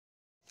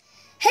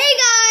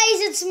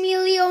it's me,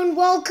 Leo, and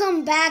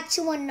welcome back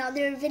to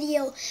another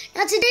video.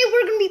 Now today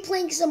we're going to be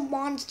playing some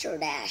Monster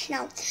Dash.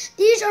 Now,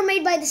 these are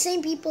made by the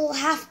same people,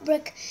 Half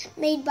Brick,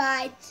 made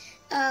by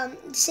the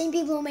same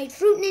people who made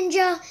Fruit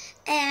Ninja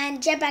and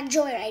Jetpack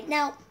Joyride.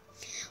 Now,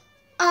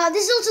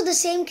 this is also the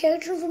same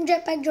character from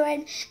Jetpack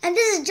Joyride, and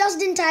this is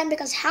just in time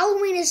because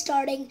Halloween is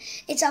starting.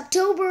 It's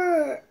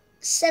October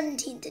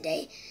 17th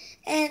today.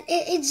 And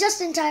it's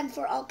just in time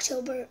for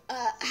October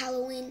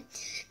Halloween.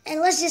 And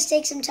let's just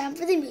take some time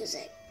for the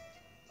music.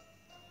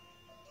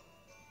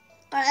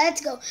 Alright,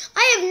 let's go.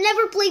 I have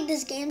never played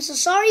this game, so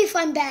sorry if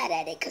I'm bad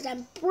at it, because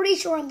I'm pretty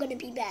sure I'm going to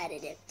be bad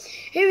at it.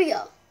 Here we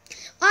go.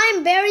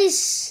 I'm Barry's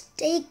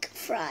Steak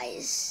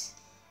Fries.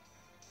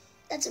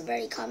 That's a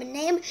very common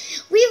name.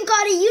 We've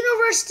got a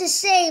universe to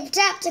save.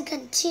 Tap to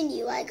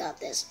continue. I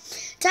got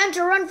this. Time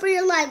to run for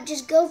your life.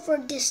 Just go for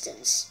a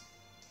distance.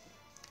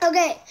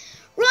 Okay.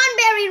 Run,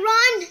 Barry,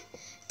 run!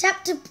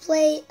 Tap to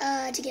play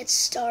to get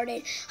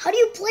started. How do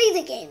you play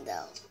the game,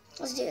 though?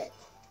 Let's do it.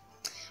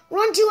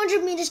 Run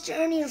 200 meters to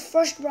earn your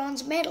first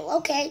bronze medal.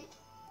 Okay.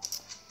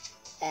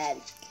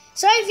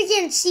 Sorry if you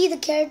can't see the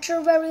character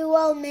very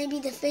well. Maybe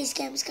the face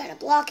cam is kind of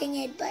blocking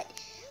it, but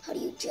how do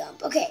you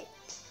jump? Okay.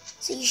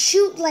 So you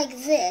shoot like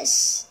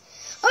this.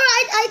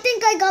 Alright, I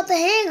think I got the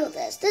hang of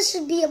this. This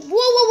should be a... Whoa,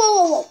 whoa, whoa,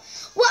 whoa, whoa.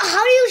 What?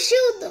 How do you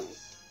shoot them?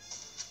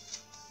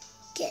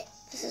 Okay,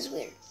 this is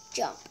weird.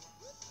 Jump.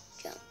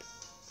 Jump.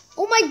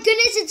 Oh my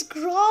goodness, it's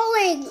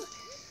crawling.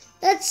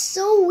 That's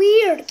so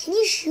weird. Can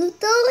you shoot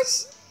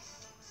those?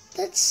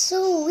 That's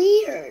so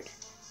weird.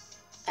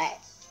 Alright,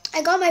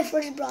 I got my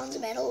first bronze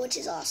medal, which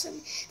is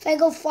awesome. If I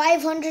go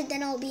 500,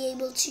 then I'll be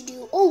able to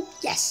do... Oh,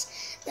 yes.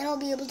 Then I'll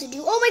be able to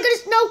do... Oh my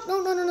goodness, no.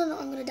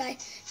 I'm going to die.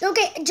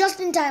 Okay, just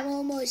in time,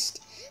 almost.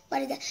 Why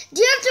did that?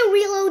 Do you have to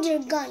reload your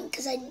gun?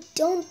 Because I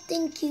don't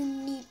think you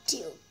need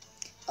to.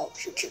 Oh,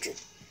 shoot.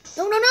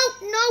 No.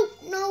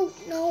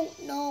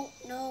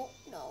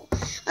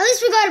 At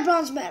least we got a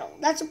bronze medal.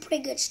 That's a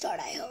pretty good start,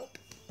 I hope.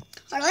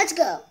 All right, let's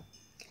go.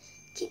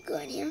 Keep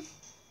going here.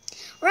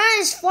 Run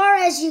as far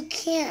as you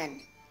can.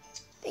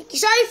 Thank you.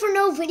 Sorry for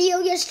no video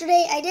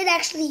yesterday. I did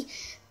actually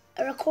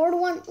record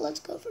one. Let's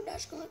go for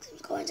dash coins.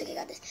 Okay,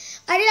 got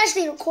this. I did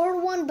actually record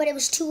one, but it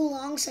was too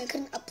long, so I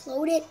couldn't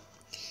upload it.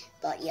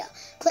 But yeah,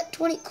 collect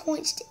 20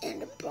 coins to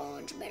earn a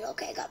bronze medal.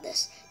 Okay, I got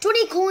this.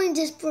 20 coins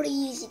is pretty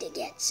easy to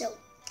get, so...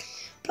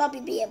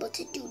 probably be able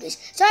to do this.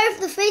 Sorry if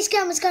the face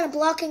cam is kind of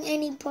blocking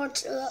any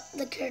parts of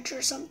the character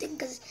or something,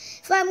 because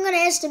if I'm going to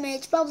estimate,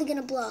 it's probably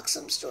going to block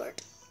some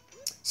sort.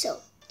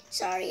 So,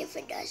 sorry if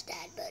it does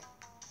that, but...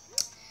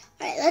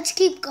 Alright, let's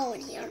keep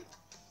going here.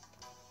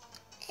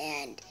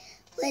 And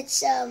let's,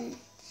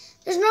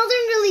 there's not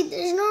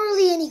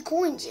really any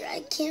coins here.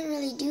 I can't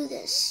really do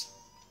this.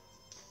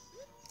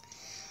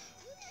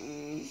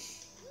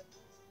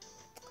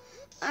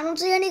 I don't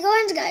see any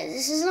coins, guys.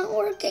 This is not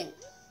working.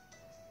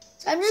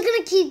 So I'm just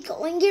going to keep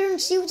going here and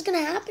see what's going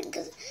to happen,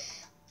 because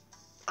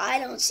I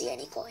don't see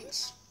any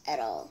coins at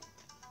all.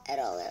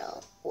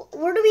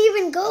 Where do we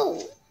even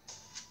go?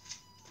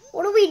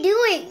 What are we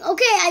doing?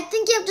 Okay, I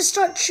think you have to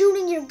start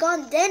shooting your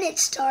gun, then it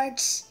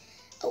starts.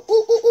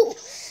 Oh.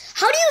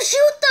 How do you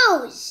shoot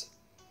those?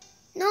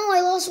 No,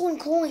 I lost one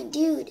coin.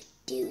 Dude.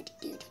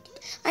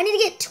 I need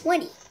to get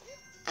 20.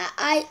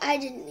 I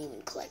didn't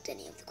even collect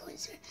any of the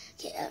coins there.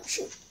 Okay,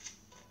 shoot.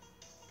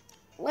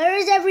 Where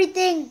is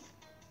everything?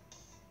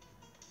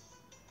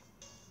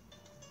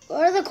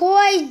 Where are the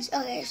coins?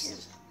 Okay.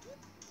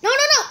 No.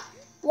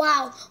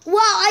 Wow,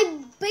 I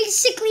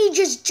basically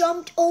just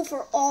jumped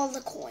over all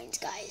the coins,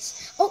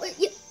 guys. Oh,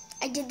 yeah,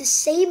 I did the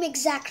same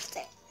exact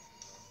thing.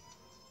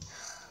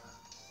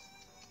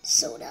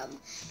 So dumb.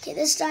 Okay,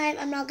 this time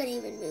I'm not going to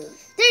even move.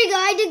 There you go,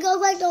 I did go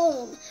collect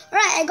all of them.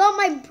 Alright, I got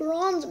my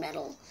bronze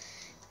medal.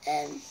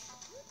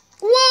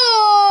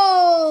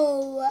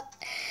 Whoa!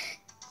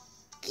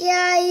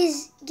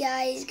 Guys,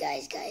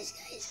 that's crazy.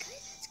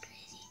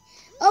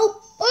 Oh,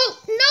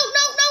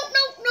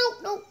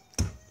 no.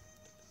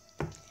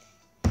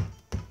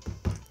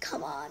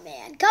 Come on,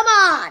 man. Come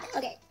on.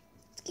 Okay,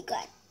 let's keep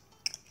going.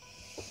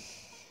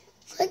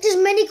 Collect as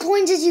many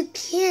coins as you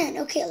can.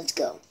 Okay, let's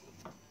go.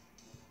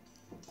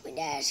 Coin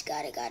dash,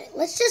 got it.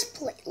 Let's just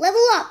play.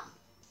 Level up.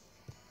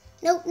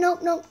 No.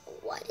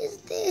 What is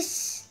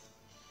this?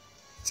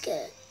 Let's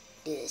go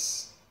do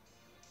this.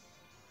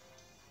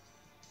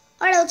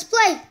 All right, let's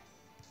play.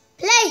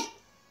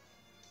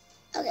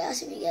 Okay, let's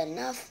see if we get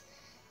enough.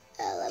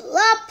 Level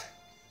up.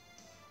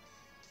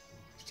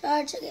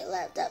 Charge. Okay,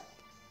 level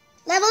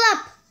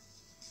up.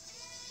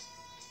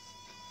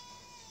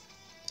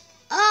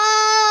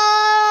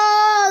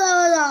 Oh,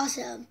 that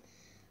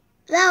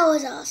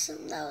was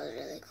awesome. That was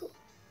really cool.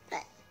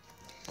 Right.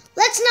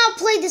 Let's now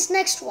play this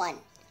next one.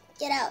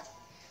 Get out.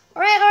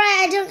 All right.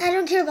 I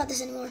don't care about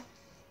this anymore.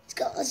 Let's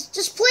go. Let's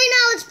just play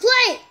now. Let's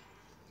play.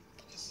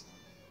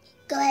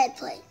 Go ahead,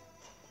 play.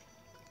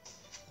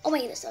 Oh my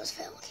goodness, that was a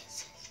fail.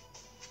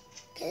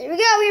 Okay, here we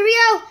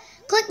go.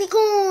 Collect the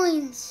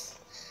coins.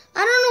 I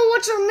don't know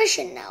what's our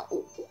mission now.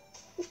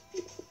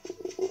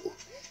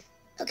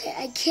 Okay,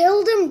 I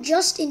killed him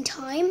just in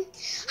time.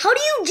 How do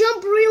you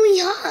jump really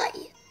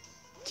high?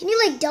 Can you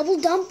like double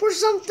dump or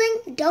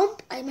something?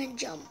 Dump? I meant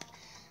jump.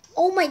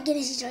 Oh my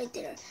goodness, he's right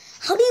there.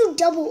 How do you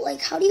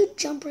how do you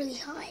jump really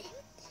high?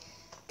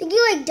 Think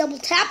you like double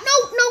tap?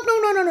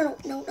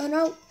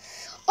 No.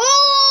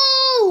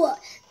 Oh!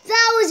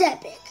 That was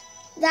epic.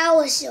 That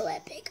was so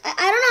epic. I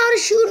don't know how to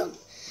shoot him.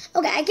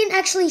 Okay, I can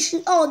actually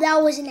shoot. Oh,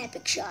 that was an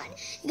epic shot.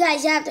 You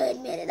guys have to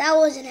admit it. That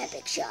was an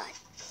epic shot.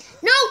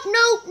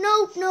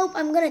 Nope.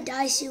 I'm gonna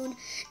die soon.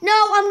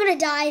 No, I'm gonna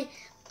die.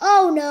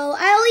 Oh no.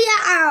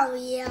 Oh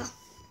yeah.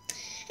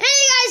 Hey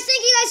guys,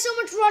 thank you guys so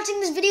much for watching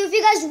this video. If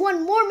you guys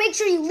want more, make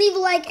sure you leave a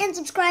like and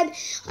subscribe.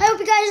 I hope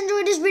you guys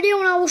enjoyed this video,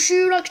 and I will see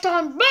you next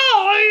time.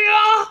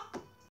 Bye!